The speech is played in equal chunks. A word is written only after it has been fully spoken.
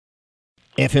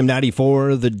FM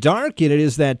 94, The Dark, and it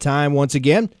is that time once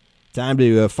again. Time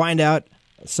to find out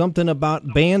something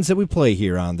about bands that we play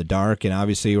here on The Dark, and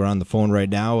obviously we're on the phone right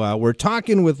now. We're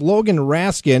talking with Logan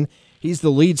Raskin. He's the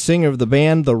lead singer of the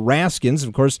band, the Raskins.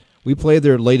 Of course, we played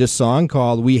their latest song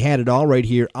called We Had It All right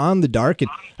here on The Dark,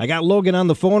 and I got Logan on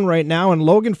the phone right now. And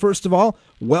Logan, first of all,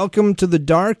 welcome to The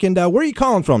Dark, and where are you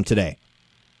calling from today?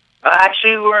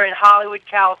 Actually, we're in Hollywood,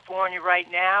 California right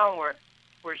now.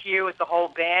 We're here with the whole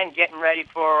band, getting ready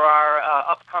for our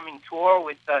upcoming tour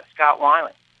with Scott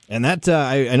Weiland. And that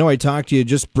I know I talked to you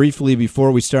just briefly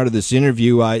before we started this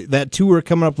interview. That tour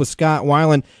coming up with Scott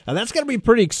Weiland, that's going to be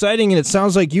pretty exciting, and it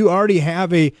sounds like you already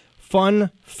have a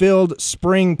fun-filled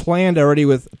spring planned already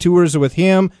with tours with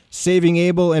him, Saving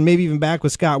Abel, and maybe even back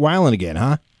with Scott Weiland again,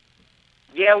 huh?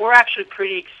 Yeah, we're actually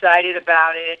pretty excited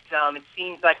about it. It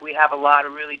seems like we have a lot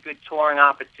of really good touring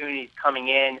opportunities coming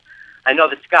in. I know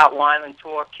the Scott Weiland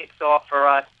tour kicks off for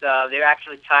us. They're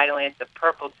actually titling it the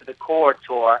Purple to the Core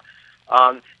tour.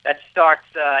 That starts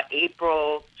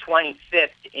April 25th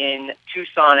in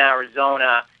Tucson,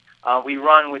 Arizona. We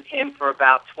run with him for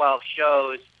about 12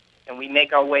 shows, and we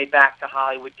make our way back to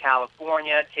Hollywood,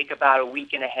 California, take about a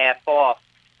week and a half off,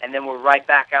 and then we're right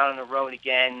back out on the road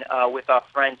again with our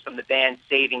friends from the band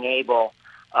Saving Abel.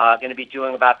 Going to be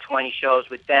doing about 20 shows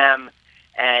with them.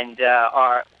 And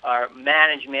our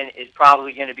management is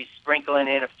probably going to be sprinkling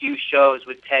in a few shows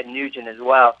with Ted Nugent as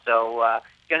well. So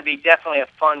it's going to be definitely a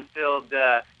fun-filled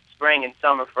spring and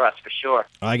summer for us, for sure.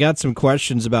 I got some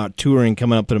questions about touring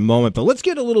coming up in a moment, but let's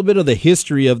get a little bit of the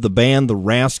history of the band, the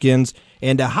Raskins,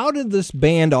 and how did this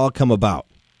band all come about?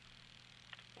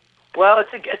 Well,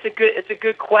 it's a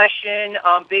good question.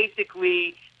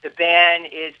 Basically, the band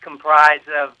is comprised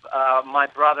of my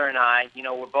brother and I. You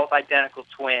know, we're both identical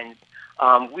twins.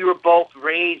 We were both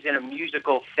raised in a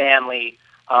musical family.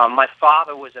 My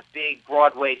father was a big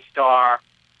Broadway star,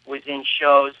 was in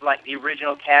shows like the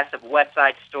original cast of West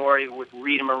Side Story with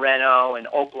Rita Moreno and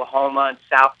Oklahoma and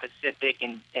South Pacific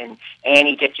and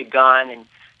Annie Get Your Gun. And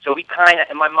so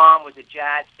and my mom was a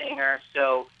jazz singer,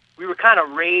 so we were kind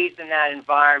of raised in that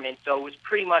environment. So it was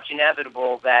pretty much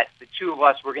inevitable that the two of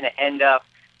us were going to end up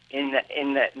in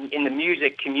the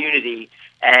music community.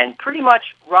 And pretty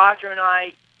much Roger and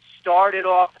I started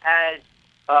off as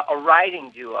a writing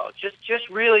duo, just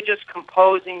really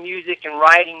composing music and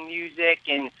writing music,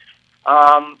 and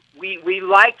we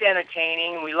liked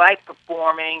entertaining and we liked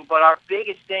performing, but our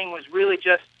biggest thing was really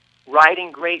just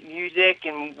writing great music,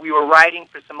 and we were writing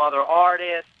for some other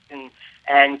artists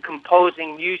and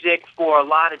composing music for a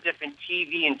lot of different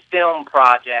TV and film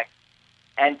projects.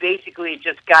 And basically it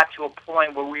just got to a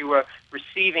point where we were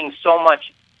receiving so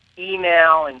much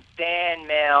email and fan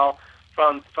mail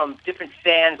from different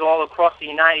fans all across the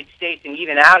United States and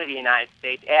even out of the United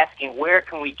States asking, where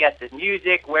can we get the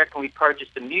music? Where can we purchase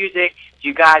the music? Do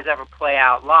you guys ever play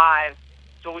out live?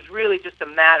 So it was really just a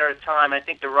matter of time. I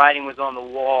think the writing was on the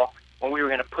wall when we were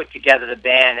going to put together the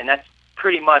band, and that's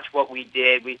pretty much what we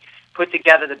did. We put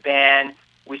together the band.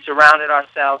 We surrounded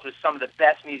ourselves with some of the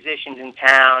best musicians in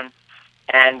town,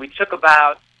 and we took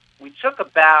about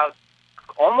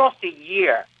almost a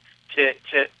year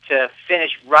to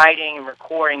finish writing and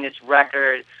recording this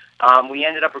record. We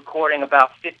ended up recording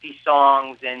about 50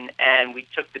 songs, and we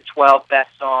took the 12 best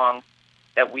songs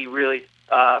that we really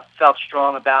felt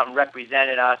strong about and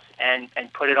represented us, and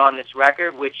put it on this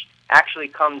record, which actually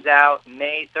comes out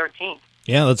May 13th.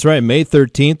 Yeah, that's right. May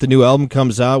 13th, the new album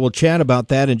comes out. We'll chat about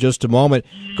that in just a moment.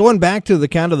 Going back to the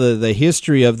kind of the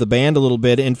history of the band a little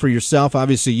bit, and for yourself,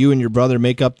 obviously you and your brother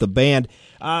make up the band.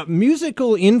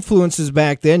 Musical influences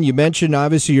back then, you mentioned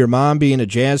obviously your mom being a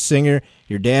jazz singer,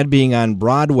 your dad being on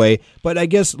Broadway, but I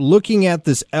guess looking at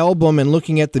this album and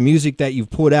looking at the music that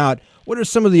you've put out, what are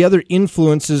some of the other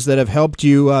influences that have helped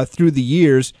you through the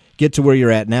years get to where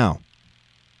you're at now?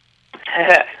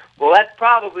 Well, that's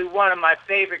probably one of my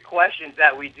favorite questions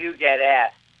that we do get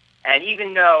asked. And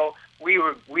even though we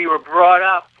were brought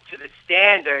up to the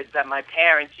standards that my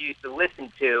parents used to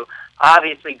listen to,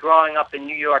 obviously growing up in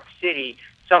New York City,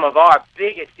 some of our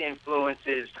biggest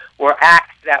influences were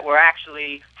acts that were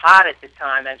actually hot at the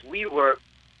time as we were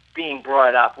being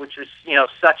brought up, which was, you know,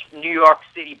 such New York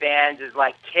City bands as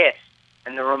like Kiss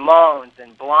and the Ramones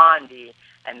and Blondie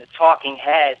and the Talking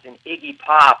Heads and Iggy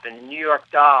Pop and the New York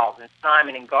Dolls and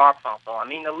Simon and Garfunkel. I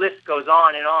mean, the list goes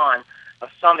on and on of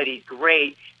some of these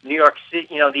great New York City,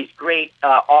 you know, these great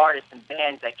artists and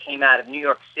bands that came out of New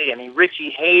York City. I mean, Richie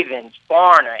Havens,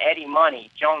 Foreigner, Eddie Money,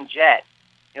 Joan Jett.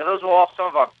 You know, those were all some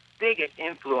of our biggest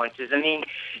influences. I mean,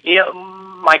 you know,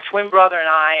 my twin brother and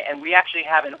I, and we actually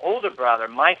have an older brother,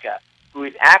 Micah. who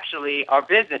is actually our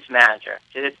business manager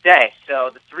to this day. So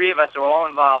the three of us are all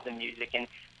involved in music, and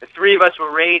the three of us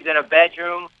were raised in a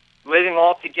bedroom, living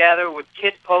all together with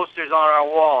Kiss posters on our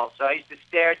walls. So I used to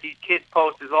stare at these Kiss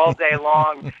posters all day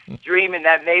long, dreaming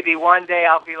that maybe one day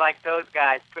I'll be like those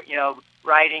guys,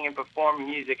 writing and performing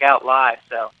music out live.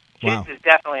 So Kiss is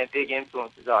definitely a big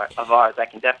influence of ours. I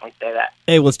can definitely say that.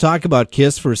 Hey, let's talk about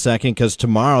Kiss for a second, because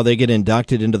tomorrow they get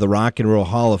inducted into the Rock and Roll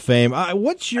Hall of Fame.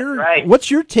 What's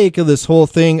your take of this whole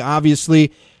thing?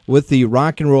 Obviously, with the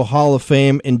Rock and Roll Hall of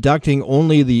Fame inducting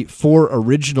only the 4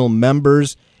 original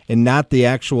members and not the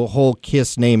actual whole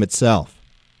Kiss name itself.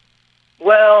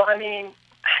 Well, I mean,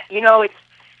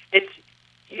 it's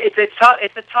a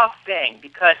tough thing,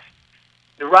 because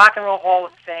the Rock and Roll Hall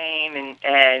of Fame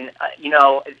and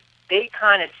they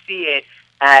kind of see it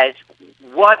as,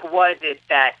 what was it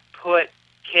that put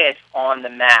Kiss on the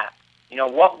map?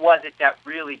 What was it that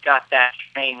really got that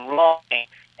train rolling?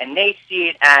 And they see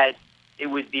it as, it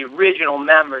was the original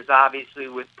members, obviously,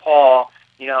 with Paul,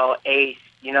 Ace,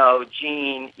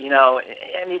 Gene,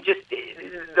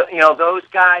 those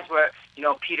guys were,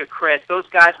 Peter Criss, those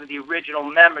guys were the original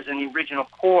members and the original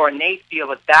core, and they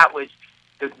feel that was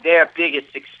their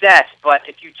biggest success. But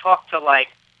if you talk to, like,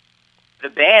 the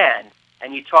band,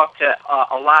 and you talk to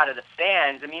a lot of the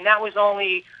fans, I mean, that was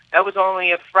only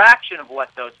a fraction of what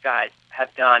those guys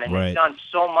have done, and they've done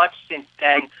so much since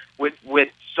then with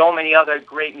so many other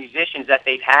great musicians that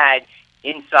they've had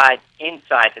inside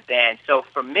the band. So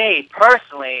for me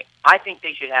personally, I think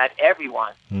they should have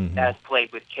everyone that has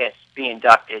played with Kiss be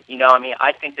inducted.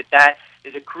 I think that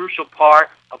is a crucial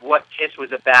part of what Kiss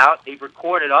was about. They've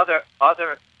recorded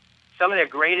some of their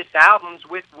greatest albums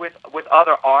with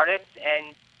other artists,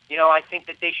 and I think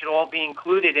that they should all be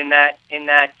included in that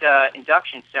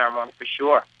induction ceremony for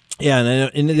sure. Yeah,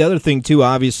 and the other thing too,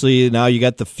 obviously, now you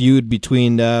got the feud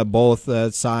between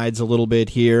both sides a little bit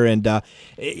here, and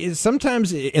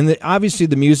sometimes, obviously,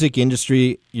 the music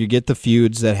industry, you get the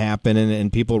feuds that happen,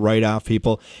 and people write off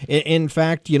people. In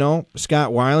fact,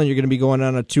 Scott Weiland, you're going to be going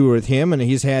on a tour with him, and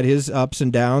he's had his ups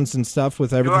and downs and stuff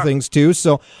with everything too.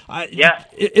 So,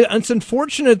 it's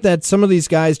unfortunate that some of these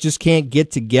guys just can't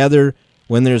get together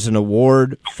when there's an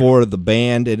award for the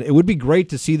band. And it would be great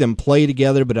to see them play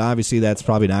together, but obviously that's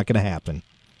probably not going to happen.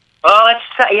 Well,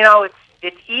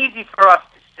 it's easy for us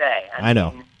to say. I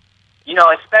know.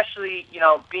 Especially,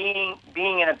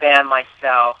 being in a band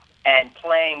myself and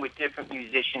playing with different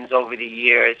musicians over the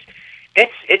years,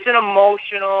 it's an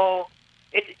emotional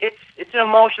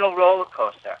roller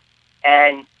coaster.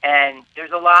 And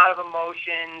there's a lot of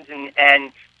emotions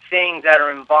and things that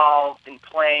are involved in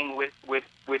playing with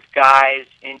guys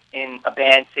in a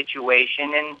band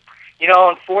situation, and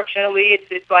unfortunately,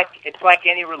 it's like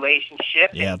any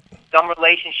relationship. Yeah. Some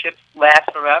relationships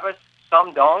last forever,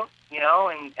 some don't.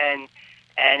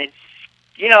 And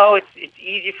it's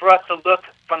easy for us to look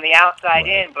from the outside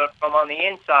in, but from on the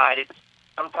inside, it's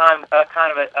sometimes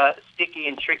kind of a sticky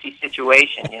and tricky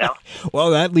situation,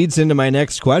 Well, that leads into my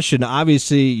next question.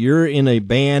 Obviously, you're in a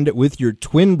band with your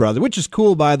twin brother, which is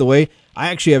cool, by the way. I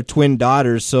actually have twin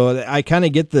daughters, so I kind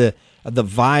of get the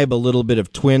vibe a little bit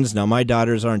of twins. Now, my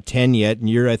daughters aren't 10 yet, and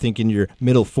you're, I think, in your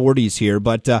middle 40s here.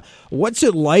 But what's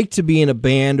it like to be in a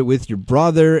band with your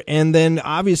brother? And then,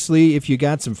 obviously, if you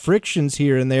got some frictions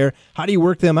here and there, how do you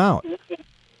work them out?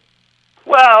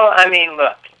 Well, I mean,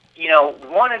 look,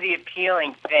 one of the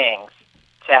appealing things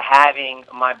to having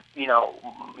my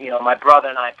brother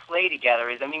and I play together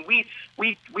is, I mean,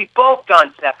 we've both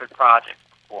done separate projects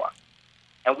before,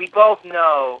 and we both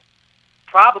know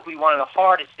probably one of the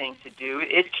hardest things to do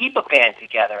is keep a band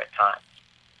together at times.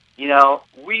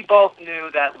 We both knew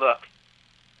that, look,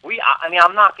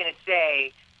 I'm not going to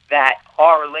say that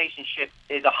our relationship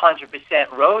is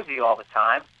 100% rosy all the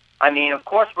time. I mean, of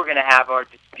course we're going to have our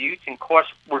disputes, and of course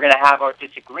we're going to have our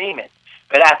disagreements.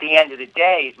 But at the end of the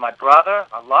day, he's my brother.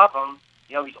 I love him.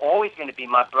 He's always going to be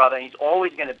my brother, and he's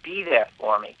always going to be there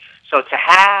for me. So to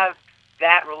have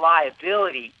that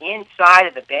reliability inside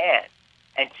of the band,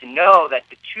 and to know that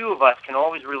the two of us can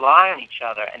always rely on each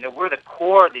other, and that we're the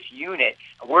core of this unit,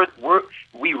 and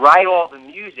we write all the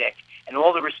music, and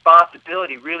all the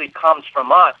responsibility really comes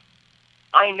from us.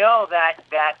 I know that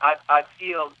I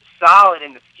feel solid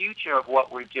in the future of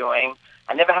what we're doing.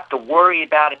 I never have to worry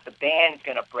about if the band's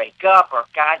going to break up or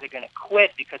if guys are going to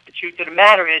quit, because the truth of the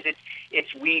matter is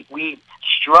we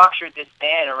structured this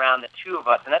band around the two of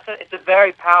us, and it's a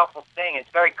very powerful thing. It's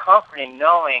very comforting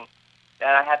knowing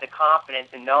that I have the confidence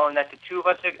in knowing that the two of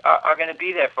us are going to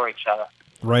be there for each other.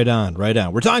 Right on, right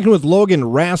on. We're talking with Logan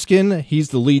Raskin. He's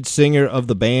the lead singer of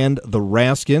the band, the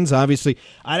Raskins. Obviously,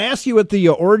 I'd ask you what the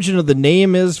origin of the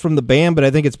name is from the band, but I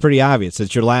think it's pretty obvious.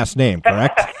 It's your last name,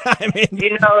 correct? I mean,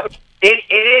 You know, it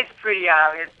is pretty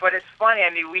obvious, but it's funny. I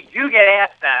mean, we do get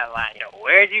asked that a lot. You know,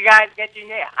 where'd you guys get your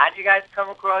name? How'd you guys come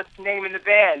across the name in the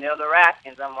band? You know, the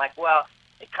Raskins. I'm like, well,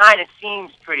 it kind of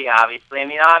seems pretty obviously. I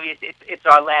mean, obviously, it's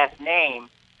our last name,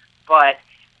 but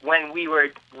when we were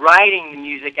writing the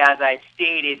music, as I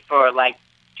stated, for like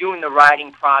doing the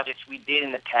writing projects we did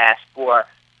in the past, for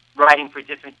writing for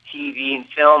different TV and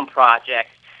film projects,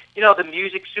 you know, the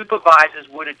music supervisors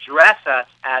would address us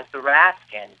as the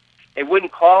Raskins. They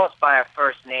wouldn't call us by our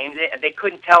first names. They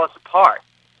couldn't tell us apart.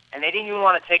 And they didn't even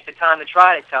want to take the time to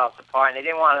try to tell us apart, and they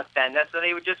didn't want to offend us, so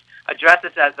they would just address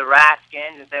us as the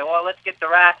Raskins and say, well, let's get the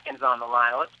Raskins on the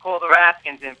line. Let's call the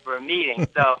Raskins in for a meeting.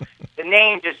 So the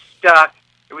name just stuck.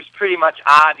 It was pretty much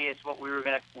obvious what we were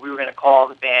gonna call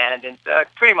the band, and so it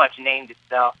pretty much named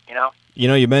itself, you know. you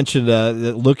know, you mentioned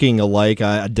looking alike,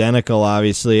 identical,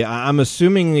 obviously. I'm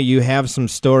assuming that you have some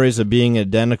stories of being an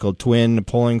identical twin,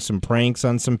 pulling some pranks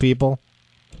on some people?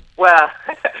 Well,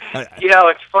 you know,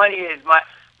 what's funny is my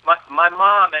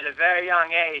mom at a very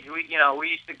young age, we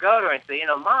used to go to her and say, you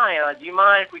know, Ma, do you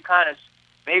mind if we kind of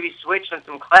maybe switch on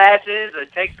some classes or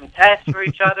take some tests for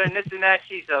each other and this and that?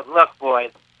 She said, look,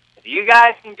 boys, if you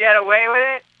guys can get away with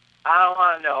it, I don't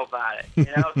want to know about it, you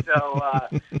know.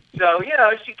 So you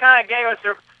know, she kind of gave us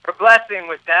her blessing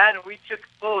with that, and we took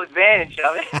full advantage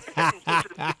of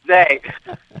it.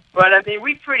 But I mean,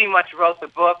 we pretty much wrote the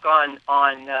book on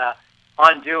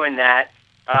doing that.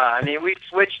 I mean, we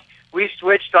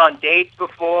switched on dates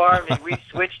before. I mean, we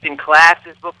switched in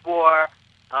classes before.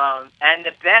 And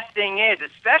the best thing is,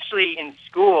 especially in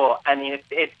school, I mean,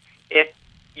 if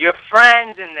your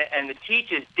friends and the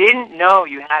teachers didn't know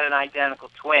you had an identical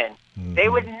twin, they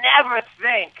would never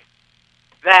think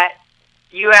that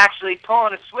you actually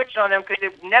pulling a switch on them, because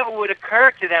it never would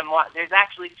occur to them, there's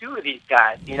actually two of these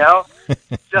guys, you know?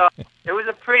 So it was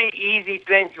a pretty easy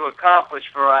thing to accomplish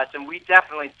for us, and we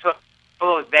definitely took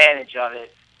full advantage of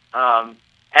it.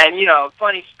 And, you know,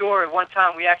 funny story, one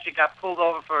time we actually got pulled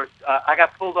over I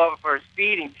got pulled over for a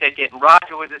speeding ticket, and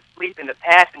Roger was asleep in the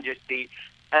passenger seat.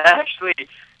 And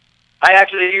I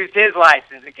actually used his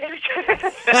license in case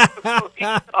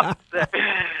police officer.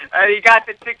 And he got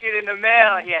the ticket in the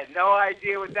mail. He had no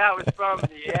idea what that was from.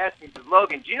 And he asked me,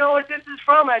 Logan, do you know what this is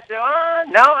from? I said,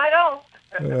 no, I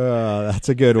don't. Oh, that's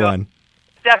a good one.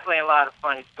 Definitely a lot of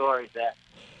funny stories there.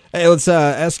 Hey, let's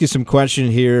ask you some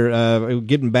questions here.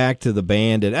 Getting back to the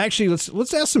band, and actually,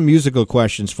 let's ask some musical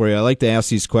questions for you. I like to ask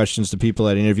these questions to people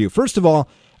at interview. First of all,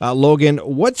 Logan,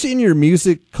 what's in your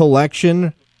music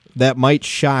collection that might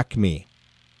shock me?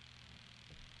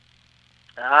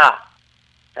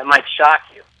 That might shock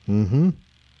you. Mm-hmm.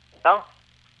 Well,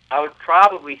 I would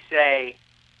probably say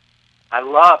I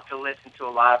love to listen to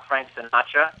a lot of Frank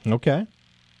Sinatra. Okay.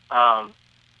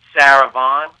 Sarah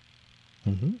Vaughan.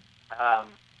 Mm-hmm.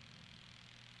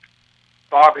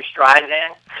 Barbara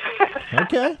Streisand.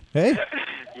 Okay. Hey.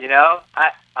 You know,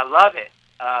 I love it.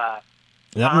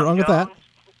 Nothing wrong with that.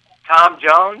 Tom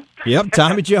Jones. Yep,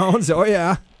 Tommy Jones. Oh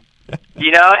yeah.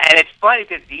 You know, and it's funny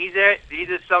because these are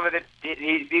some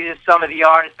of the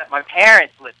artists that my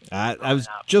parents listened to. I was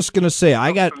just gonna say,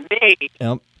 for me,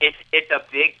 it's a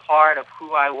big part of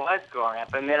who I was growing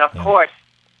up. I mean, of course,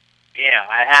 you know,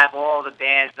 I have all the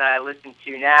bands that I listen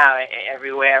to now,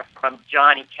 everywhere from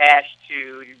Johnny Cash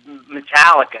to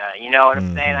Metallica. You know what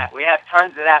I'm saying? We have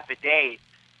tons of that for days.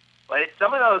 But it's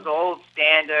some of those old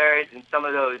standards and some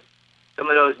of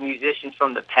those musicians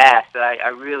from the past that I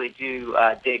really do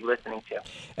dig listening to.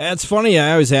 It's funny,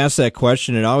 I always ask that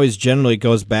question. It always generally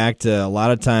goes back to a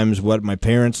lot of times what my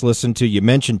parents listened to. You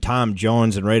mentioned Tom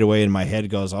Jones, and right away in my head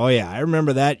goes, oh yeah, I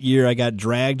remember that year I got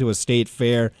dragged to a state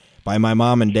fair by my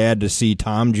mom and dad to see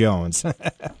Tom Jones.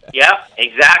 Yep,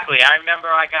 exactly. I remember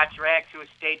I got dragged to a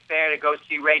state fair to go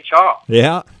see Ray Charles.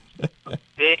 Yeah.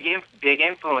 Big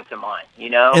influence of mine, you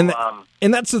know.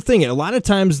 And that's the thing. A lot of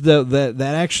times that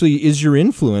actually is your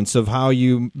influence of how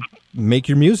you make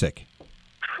your music.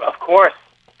 Of course.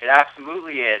 It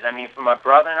absolutely is. I mean, for my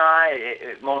brother and I,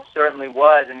 it most certainly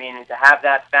was. I mean, to have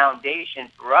that foundation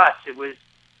for us, it was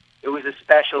a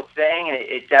special thing, and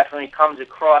it definitely comes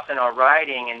across in our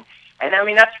writing. And I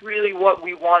mean, that's really what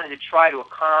we wanted to try to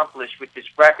accomplish with this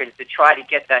record, is to try to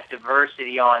get that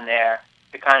diversity on there,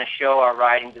 to kind of show our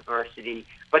writing diversity,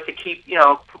 but to keep, you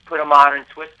know, put a modern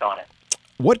twist on it.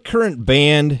 What current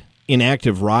band in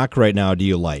active rock right now do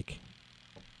you like?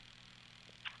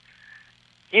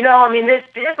 I mean,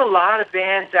 there's a lot of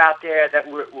bands out there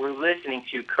that we're listening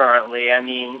to currently. I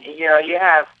mean, you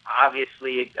have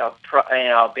obviously a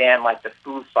band like the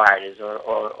Foo Fighters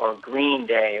or Green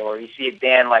Day, or you see a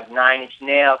band like Nine Inch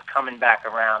Nails coming back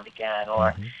around again.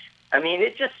 Or, I mean,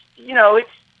 it just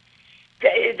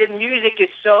the music is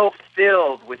so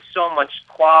filled with so much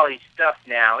quality stuff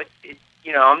now. I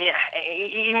mean,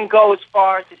 I even go as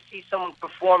far as to see someone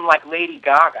perform like Lady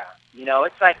Gaga.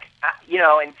 It's like,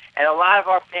 and a lot of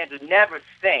our fans would never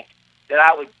think that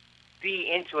I would be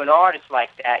into an artist like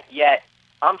that, yet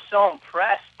I'm so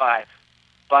impressed by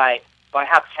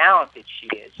how talented she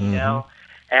is, you know?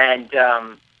 And,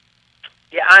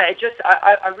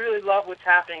 I really love what's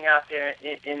happening out there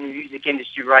in the music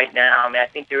industry right now. I mean, I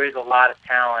think there is a lot of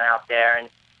talent out there, and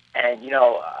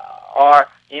our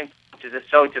influences are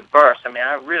so diverse. I mean,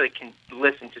 I really can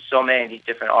listen to so many of these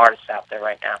different artists out there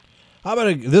right now. How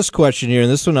about this question here, and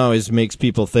this one always makes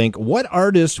people think, what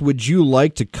artist would you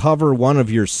like to cover one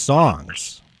of your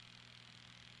songs?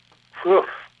 Whew.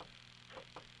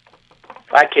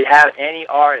 If I could have any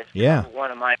artist cover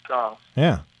one of my songs.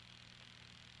 Yeah.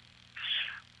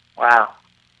 Wow.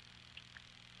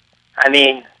 I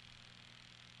mean,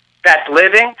 that's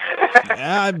living?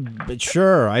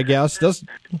 Sure, I guess.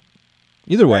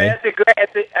 Either way.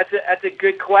 That's a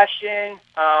good question.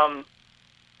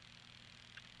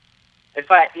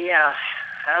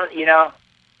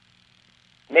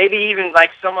 Maybe even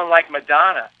like someone like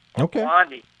Madonna or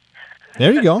Blondie.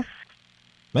 There you go.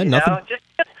 Man, I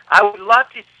would love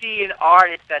to see an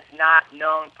artist that's not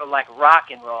known for like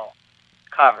rock and roll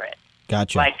cover it.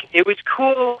 Gotcha. Like, it was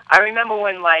cool. I remember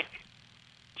when like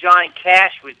Johnny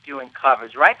Cash was doing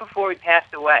covers right before he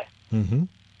passed away. And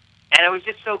it was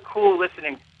just so cool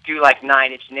listening to like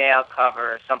Nine Inch Nail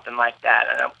cover or something like that.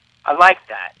 And I like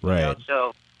that. Right.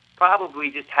 So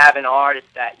probably just have an artist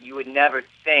that you would never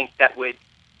think that would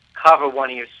cover one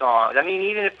of your songs. I mean,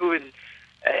 even if it was,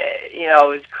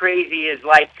 as crazy as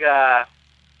a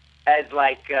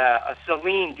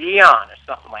Celine Dion or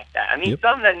something like that. I mean,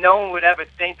 something that no one would ever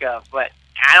think of, but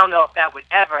I don't know if that would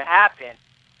ever happen,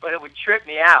 but it would trip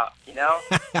me out,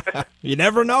 You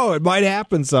never know. It might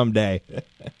happen someday.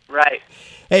 Right.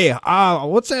 Hey,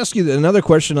 let's ask you another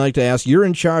question I'd like to ask. You're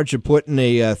in charge of putting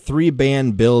a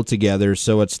 3-band bill together,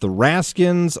 so it's the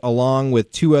Raskins along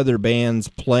with 2 other bands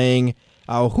playing.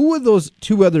 Who would those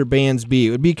 2 other bands be?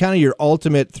 It would be kind of your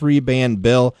ultimate 3-band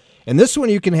bill. And this one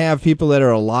you can have people that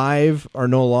are alive or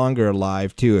no longer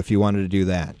alive, too, if you wanted to do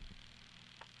that.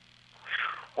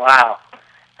 Wow.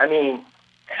 I mean,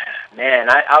 man,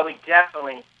 I would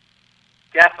definitely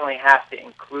have to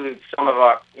include some of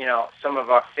our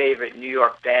favorite New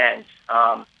York bands.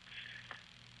 I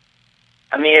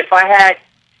mean, if I had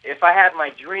my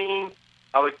dream,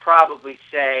 I would probably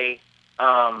say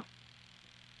I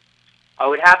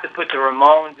would have to put the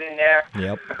Ramones in there.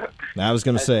 Yep, I was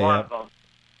going to say one of them.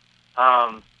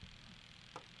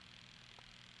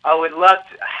 I would love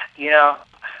to,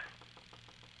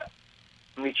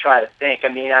 let me try to think. I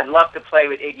mean, I'd love to play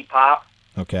with Iggy Pop.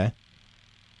 Okay.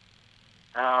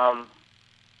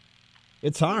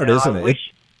 It's hard, isn't it?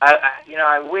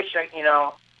 I wish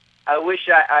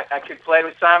I could play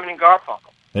with Simon and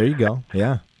Garfunkel. There you go.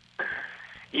 Yeah.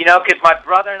 Because my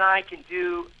brother and I can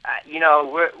do,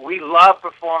 we love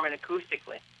performing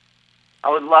acoustically. I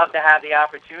would love to have the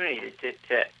opportunity to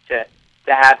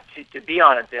be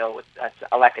on a bill with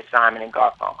like a Simon and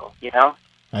Garfunkel.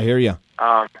 I hear you.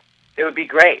 It would be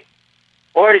great.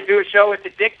 Or to do a show with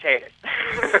the Dictators.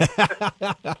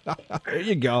 There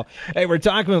you go. Hey, we're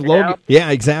talking with Logan. Yeah,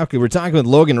 exactly. We're talking with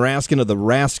Logan Raskin of the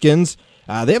Raskins.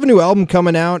 They have a new album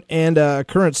coming out and a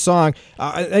current song.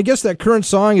 I guess that current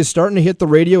song is starting to hit the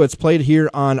radio. It's played here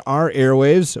on our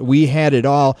airwaves. We Had It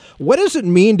All. What does it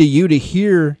mean to you to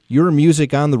hear your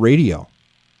music on the radio?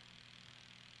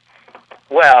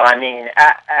 Well, I mean,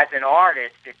 as an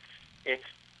artist, it's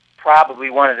probably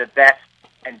one of the best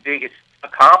and biggest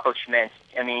accomplishments.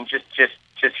 I mean, just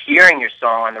hearing your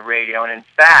song on the radio. And in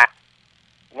fact,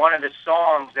 one of the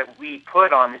songs that we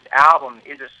put on this album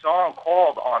is a song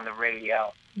called On the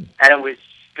Radio. And it was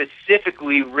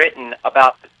specifically written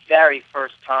about the very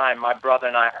first time my brother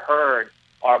and I heard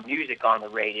our music on the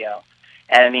radio.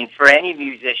 And I mean, for any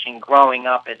musician growing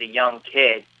up as a young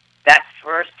kid, that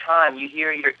first time you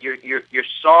hear your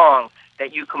song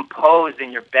that you composed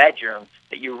in your bedroom,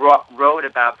 that you wrote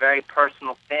about very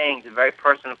personal things and very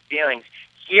personal feelings,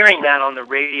 hearing that on the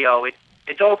radio,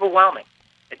 it's overwhelming.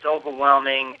 It's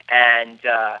overwhelming, and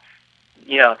to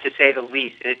say the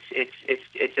least,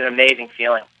 it's an amazing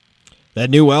feeling. That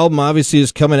new album obviously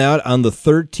is coming out on the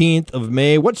 13th of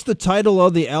May. What's the title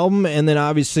of the album, and then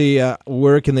obviously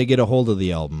where can they get a hold of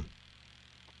the album?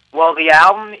 Well, the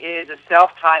album is a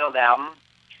self-titled album.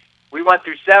 We went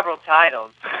through several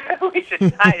titles. We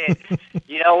decided,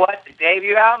 you know what, the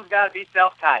debut album's got to be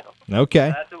self-titled. Okay.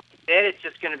 So that's what we did. It's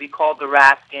just going to be called The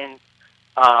Raskins.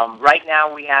 Right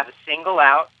now we have a single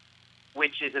out,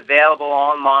 which is available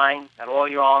online at all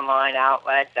your online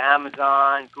outlets,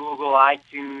 Amazon, Google,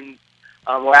 iTunes.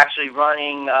 We're actually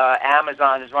running,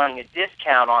 Amazon is running a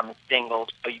discount on the singles,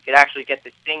 so you could actually get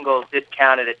the singles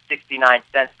discounted at 69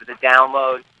 cents for the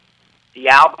download. The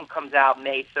album comes out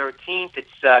May 13th.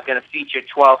 It's going to feature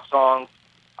 12 songs,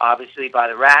 obviously, by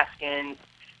the Raskins,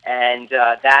 and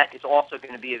that is also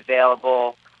going to be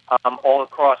available all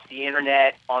across the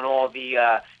Internet, on all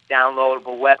the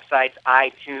downloadable websites,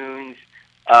 iTunes,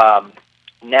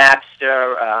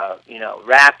 Napster,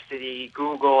 Rhapsody,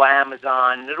 Google,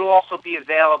 Amazon. It'll also be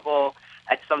available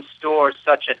at some stores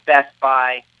such as Best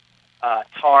Buy,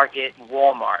 Target, and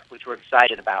Walmart, which we're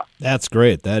excited about. That's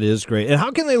great. That is great. And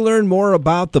how can they learn more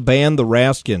about the band, the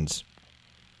Raskins?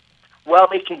 Well,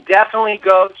 they can definitely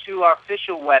go to our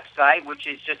official website, which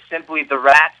is just simply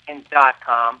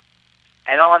theraskins.com.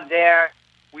 And on there,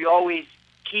 we always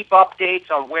keep updates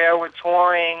on where we're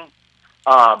touring,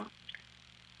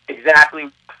 exactly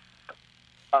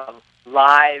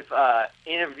live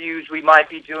interviews we might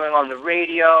be doing on the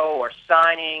radio, or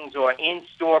signings, or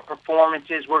in-store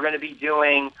performances we're going to be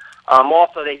doing.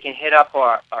 Also, they can hit up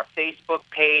our Facebook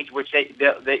page, which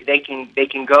they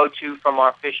can go to from our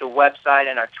official website,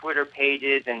 and our Twitter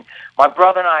pages. And my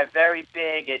brother and I are very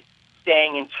big at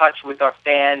staying in touch with our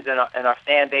fans and our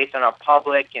fan base and our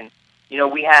public. And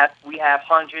we have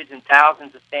hundreds and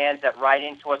thousands of fans that write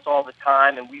into us all the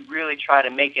time, and we really try to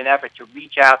make an effort to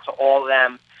reach out to all of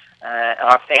them.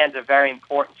 Our fans are very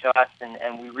important to us,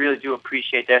 and we really do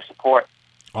appreciate their support.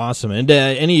 Awesome. And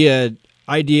any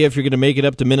idea if you're going to make it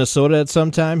up to Minnesota at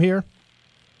some time here?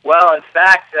 Well, in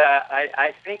fact,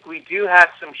 I think we do have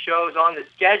some shows on the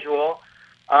schedule.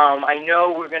 I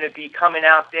know we're going to be coming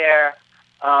out there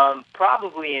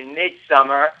probably in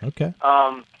midsummer. Okay.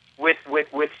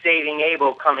 With Saving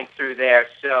Abel coming through there,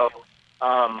 so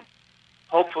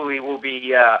hopefully we'll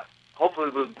be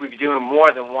doing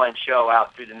more than one show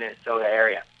out through the Minnesota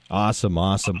area. Awesome.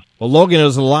 Well, Logan, it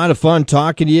was a lot of fun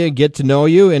talking to you, get to know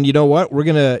you, and you know what? We're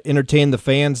going to entertain the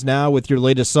fans now with your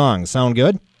latest song. Sound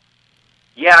good?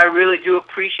 Yeah, I really do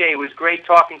appreciate it. It was great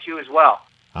talking to you as well.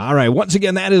 All right. Once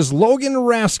again, that is Logan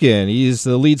Raskin. He's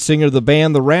the lead singer of the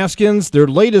band, the Raskins. Their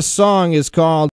latest song is called